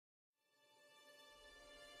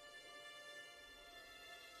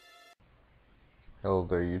Hello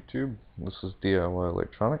there YouTube, this is DIY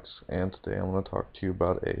Electronics, and today I'm going to talk to you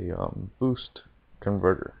about a boost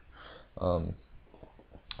converter. I'm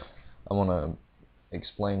going to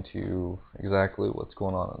explain to you exactly what's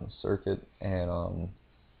going on in the circuit, and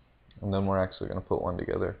then we're actually going to put one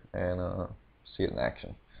together and see it in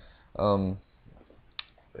action.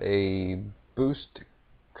 A boost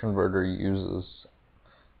converter uses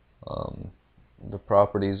the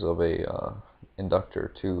properties of a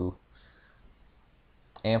inductor to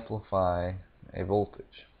amplify a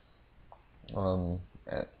voltage.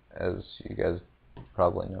 As you guys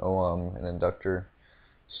probably know, an inductor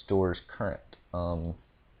stores current, and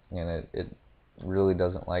it really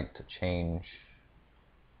doesn't like to change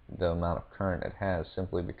the amount of current it has,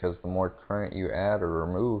 simply because the more current you add or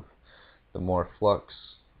remove, the more flux,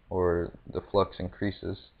 or the flux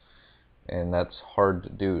increases, and that's hard to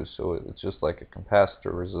do. So it's just like a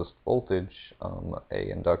capacitor resists voltage,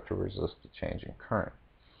 a inductor resists the change in current.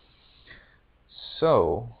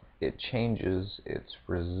 So it changes its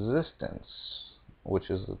resistance,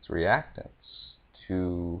 which is its reactance,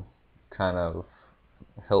 to kind of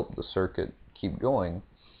help the circuit keep going,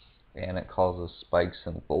 and it causes spikes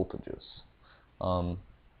in voltages.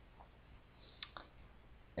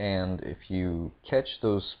 And if you catch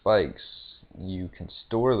those spikes, you can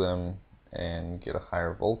store them and get a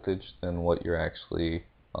higher voltage than what you're actually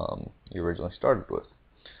you originally started with.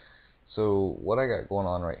 So what I got going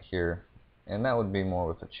on right here, and that would be more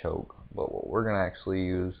with a choke, but what we're going to actually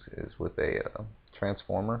use is with a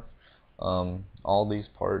transformer. All these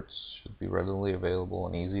parts should be readily available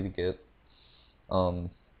and easy to get. On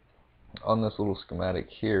this little schematic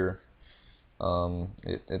here,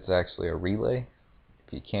 it's actually a relay,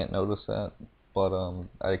 if you can't notice that, but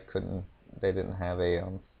they didn't have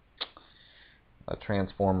a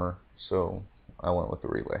transformer, so I went with the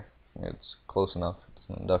relay. It's close enough. It's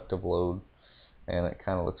an inductive load, and it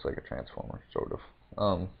kind of looks like a transformer, sort of.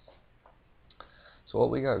 So what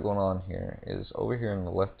we got going on here is, over here on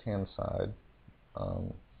the left hand side,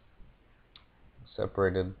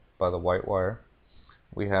 separated by the white wire,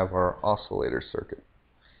 we have our oscillator circuit.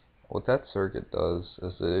 What that circuit does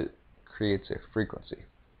is that it creates a frequency.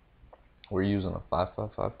 We're using a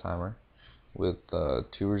 555 timer with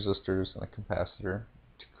 2 resistors and a capacitor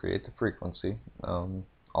to create the frequency.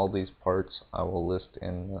 All these parts I will list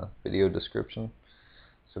in the video description,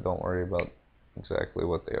 so don't worry about exactly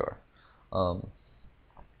what they are.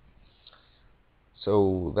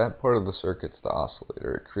 So that part of the circuit's the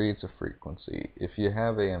oscillator. It creates a frequency. If you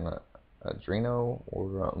have an Arduino,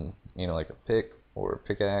 or like a pick or a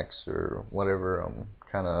pickaxe or whatever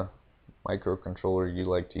kind of microcontroller you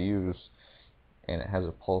like to use, and it has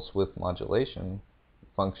a pulse width modulation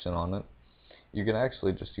function on it, you can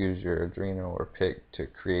actually just use your Arduino or pick to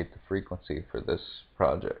create the frequency for this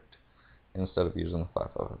project instead of using the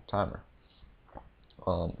 555 timer.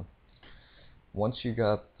 Once you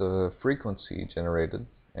got the frequency generated,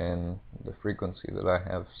 and the frequency that I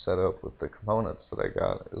have set up with the components that I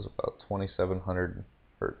got is about 2700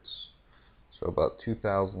 hertz, so about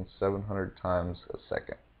 2700 times a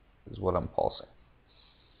second is what I'm pulsing.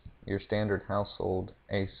 Your standard household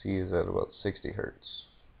AC is at about 60 hertz,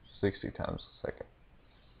 60 times a second.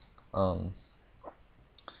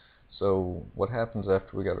 So what happens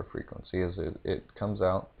after we got our frequency is it comes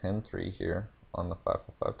out pin 3 here on the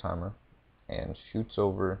 555 timer and shoots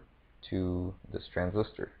over to this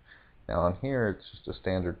transistor. Now on here it's just a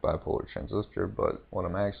standard bipolar transistor, but what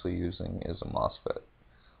I'm actually using is a MOSFET.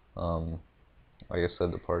 Like I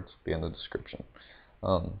said, the parts will be in the description.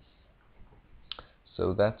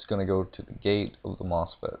 So that's going to go to the gate of the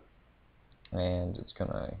MOSFET, and it's going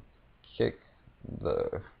to kick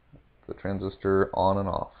the transistor on and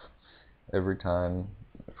off every time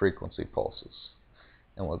the frequency pulses.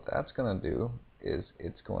 And what that's going to do is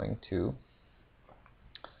it's going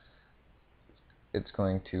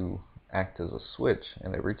to act as a switch,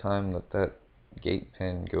 and every time that gate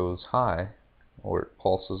pin goes high or it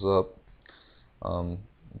pulses up,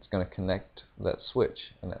 it's going to connect that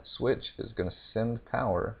switch, and that switch is going to send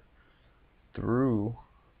power through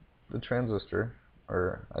the transistor,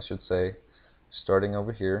 or I should say, starting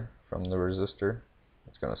over here from the resistor,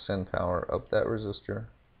 it's going to send power up that resistor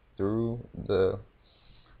through the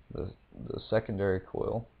secondary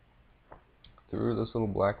coil, through this little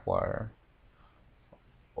black wire,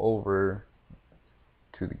 over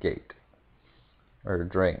to the gate or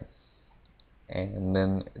drain, and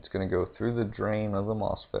then it's going to go through the drain of the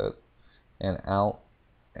MOSFET and out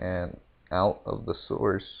of the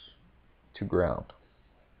source to ground.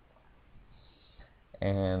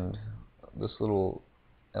 And this little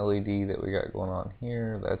LED that we got going on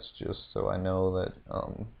here, that's just so I know that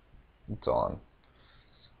it's on.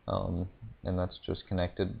 and that's just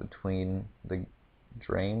connected between the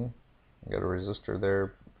drain. You got a resistor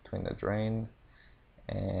there between the drain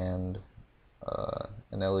and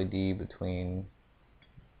an LED between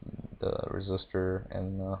the resistor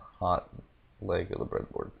and the hot leg of the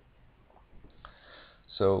breadboard.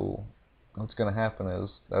 So what's going to happen is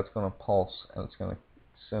that's going to pulse, and it's going to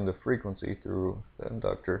send a frequency through the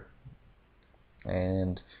inductor,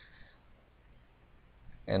 and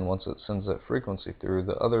once it sends that frequency through,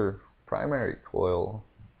 the other primary coil,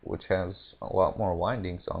 which has a lot more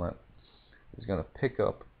windings on it, is going to pick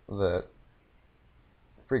up that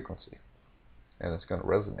frequency, and it's going to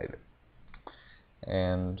resonate it.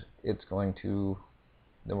 And it's going to,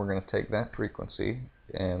 then we're going to take that frequency,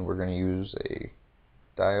 and we're going to use a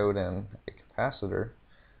diode and a capacitor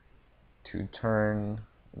to turn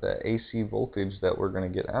the AC voltage that we're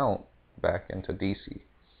going to get out back into DC.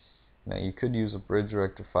 Now you could use a bridge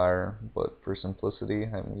rectifier, but for simplicity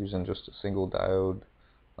I'm using just a single diode,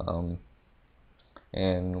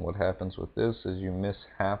 and what happens with this is you miss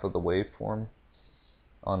half of the waveform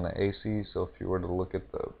on the AC. So if you were to look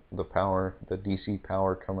at the power, the DC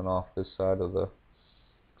power coming off this side of the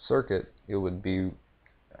circuit, it would be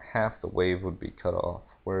half the wave would be cut off,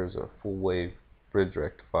 whereas a full wave bridge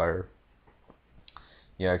rectifier,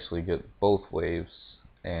 you actually get both waves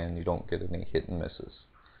and you don't get any hit and misses.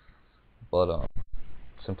 But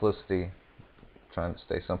simplicity, trying to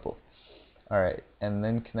stay simple. Alright, and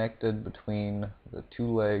then connected between the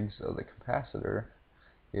two legs of the capacitor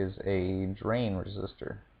is a drain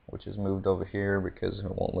resistor, which is moved over here because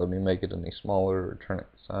it won't let me make it any smaller or turn it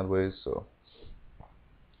sideways, so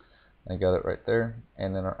I got it right there.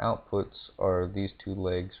 And then our outputs are these two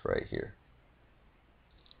legs right here,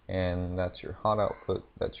 and that's your hot output,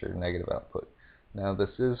 that's your negative output. Now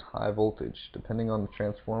this is high voltage. Depending on the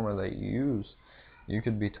transformer that you use, you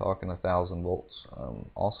could be talking 1,000 volts.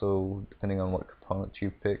 Also, depending on what components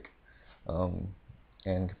you pick,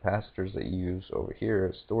 and capacitors that you use over here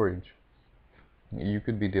as storage, you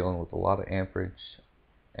could be dealing with a lot of amperage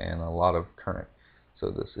and a lot of current. So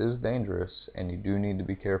this is dangerous, and you do need to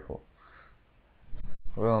be careful.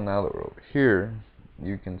 Well, now that we're over here,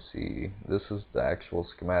 you can see this is the actual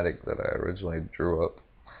schematic that I originally drew up.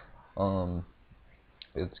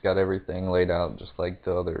 It's got everything laid out just like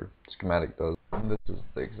the other schematic does. And this is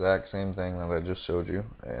the exact same thing that I just showed you.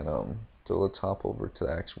 And so let's hop over to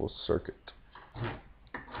the actual circuit.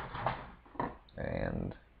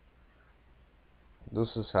 And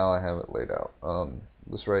this is how I have it laid out.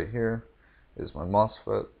 This right here is my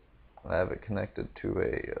MOSFET. I have it connected to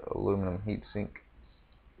a aluminum heatsink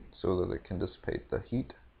so that it can dissipate the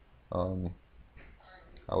heat.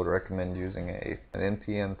 I would recommend using an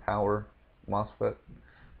NPN power MOSFET,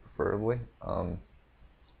 preferably.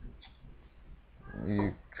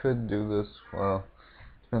 You could do this, well,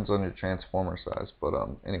 depends on your transformer size, but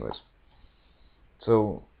anyways.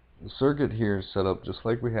 So the circuit here is set up just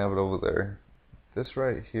like we have it over there. This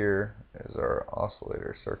right here is our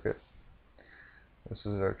oscillator circuit. This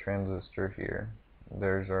is our transistor here.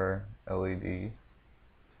 There's our LED,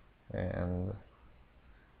 and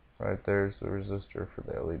right there's the resistor for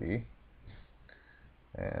the LED.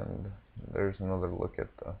 And there's another look at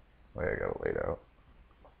the way I got it laid out.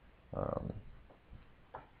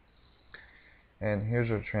 And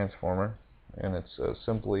here's our transformer, and it's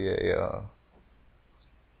simply a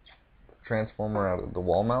transformer out of the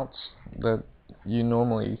wall mounts that you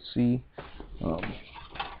normally see. I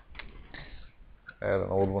had an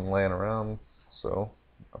old one laying around, so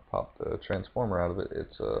I popped the transformer out of it.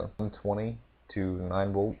 It's a 120 to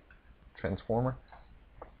 9 volt transformer.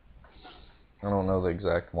 I don't know the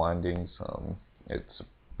exact windings. It's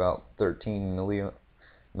about 13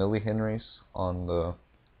 millihenries on the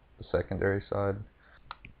secondary side.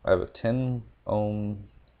 I have a 10 ohm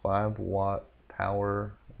 5 watt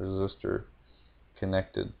power resistor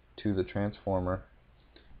connected to the transformer,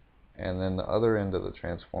 and then the other end of the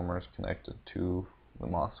transformer is connected to the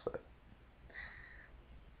MOSFET,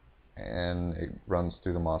 and it runs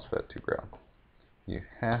through the MOSFET to ground. You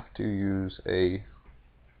have to use a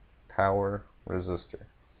power resistor,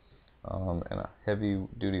 and a heavy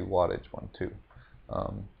duty wattage one too.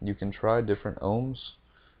 You can try different ohms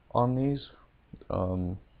on these,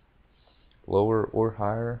 lower or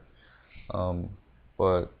higher,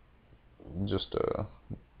 but just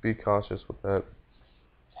be cautious with that,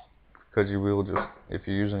 because you will just, if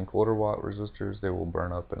you're using quarter watt resistors, they will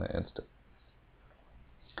burn up in an instant.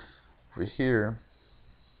 Over here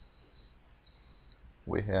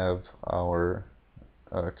we have our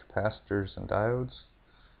capacitors and diodes.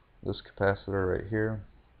 This capacitor right here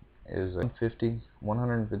is a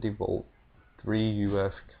 150 volt 3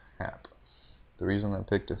 UF cap. The reason I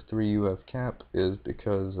picked a 3 UF cap is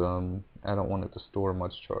because I don't want it to store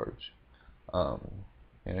much charge.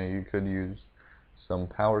 You could use some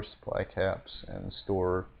power supply caps and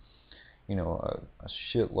store a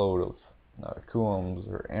shitload of coulombs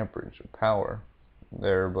or amperage of power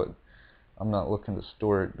there, but I'm not looking to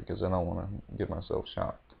store it because I don't want to get myself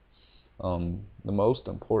shocked. The most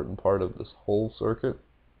important part of this whole circuit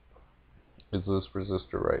is this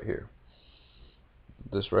resistor right here.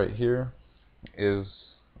 This right here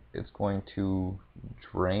it's going to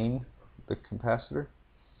drain the capacitor,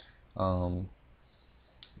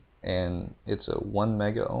 and it's a 1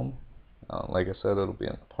 mega ohm. Like I said, it'll be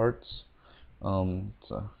in the parts.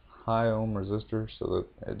 It's a high ohm resistor so that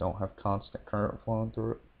it don't have constant current flowing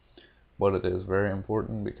through it, but it is very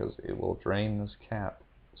important because it will drain this cap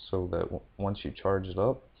so that once you charge it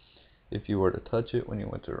up, if you were to touch it when you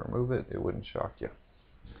went to remove it, it wouldn't shock you,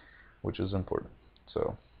 which is important.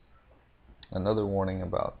 So another warning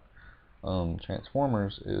about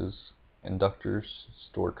transformers is inductors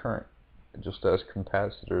store current just as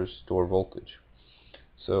capacitors store voltage.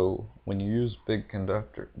 So when you use big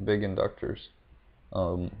inductors,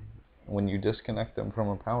 when you disconnect them from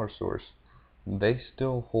a power source, they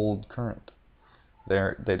still hold current.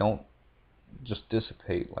 They don't just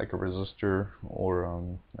dissipate like a resistor or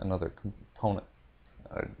another component,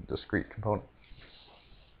 a discrete component.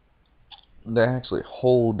 They actually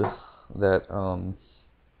hold that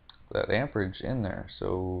that amperage in there.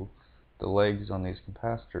 So the legs on these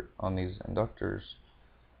inductors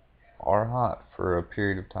are hot for a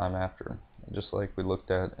period of time after, just like we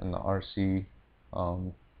looked at in the RC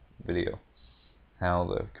video, how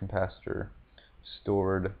the capacitor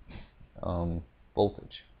stored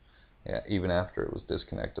voltage, even after it was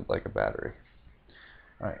disconnected like a battery.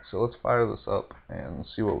 Alright, so let's fire this up and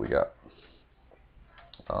see what we got.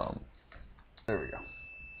 There we go.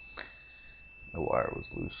 The wire was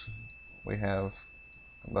loose. We have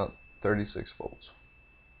about 36 volts,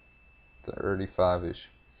 35-ish.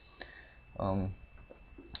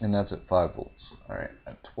 And that's at 5 volts. Alright,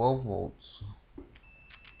 at 12 volts,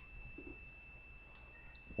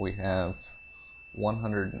 we have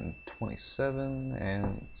 127,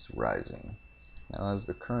 and it's rising. Now as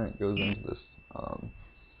the current goes into this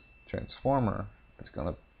transformer, it's going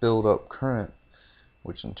to build up current,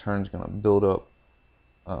 which in turn is going to build up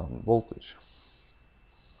voltage.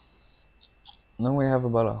 And then we have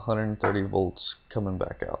about 130 volts coming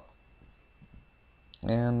back out,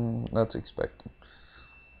 and that's expected.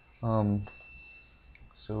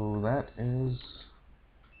 So that is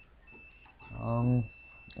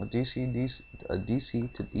a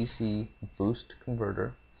DC to DC boost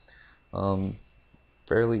converter.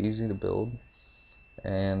 Fairly easy to build,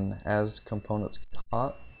 and as components get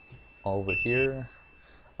hot over here,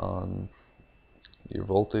 your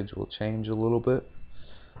voltage will change a little bit,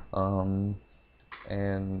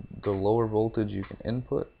 and the lower voltage you can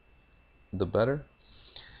input, the better,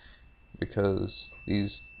 because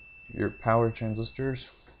your power transistors,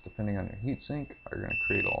 depending on your heatsink, are going to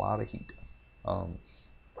create a lot of heat.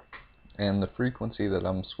 And the frequency that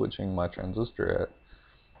I'm switching my transistor at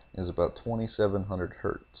is about 2700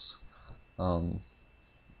 hertz. And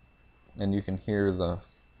you can hear the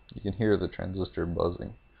transistor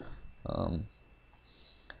buzzing.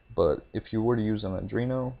 But if you were to use an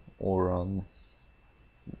Arduino or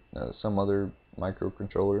some other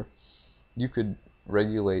microcontroller, you could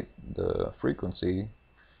regulate the frequency,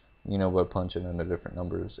 by punching in the different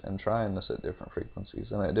numbers and trying this at different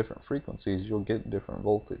frequencies. And at different frequencies, you'll get different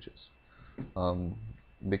voltages,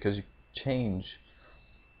 because you change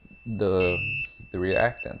the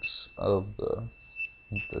reactance of the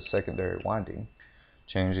secondary winding,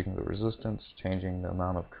 changing the resistance, changing the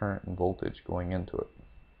amount of current and voltage going into it.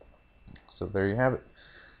 So there you have it.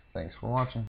 Thanks for watching.